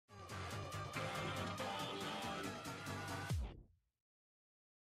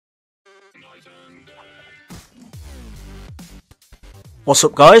What's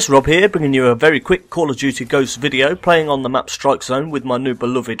up guys, Rob here, bringing you a very quick Call of Duty Ghosts video, playing on the map Strike Zone with my new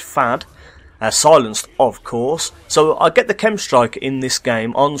beloved Fad, silenced of course. So I get the chem strike in this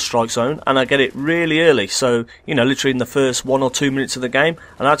game on Strike Zone, and I get it really early, so you know, literally in the first 1 or 2 minutes of the game,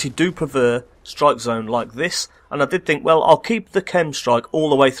 and I actually do prefer Strike Zone like this, and I did think, well, I'll keep the chem strike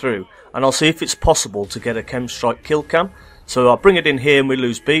all the way through, and I'll see if it's possible to get a chem strike kill cam. So I'll bring it in here and we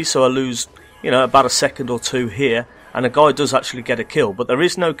lose B, so I lose, you know, about a second or two here. And a guy does actually get a kill, but there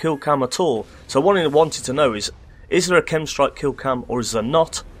is no kill cam at all. So what I wanted to know is there a chem strike kill cam or is there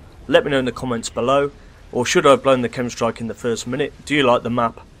not? Let me know in the comments below. Or should I have blown the chem strike in the first minute? Do you like the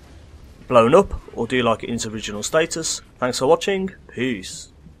map blown up, or do you like it in its original status? Thanks for watching, peace.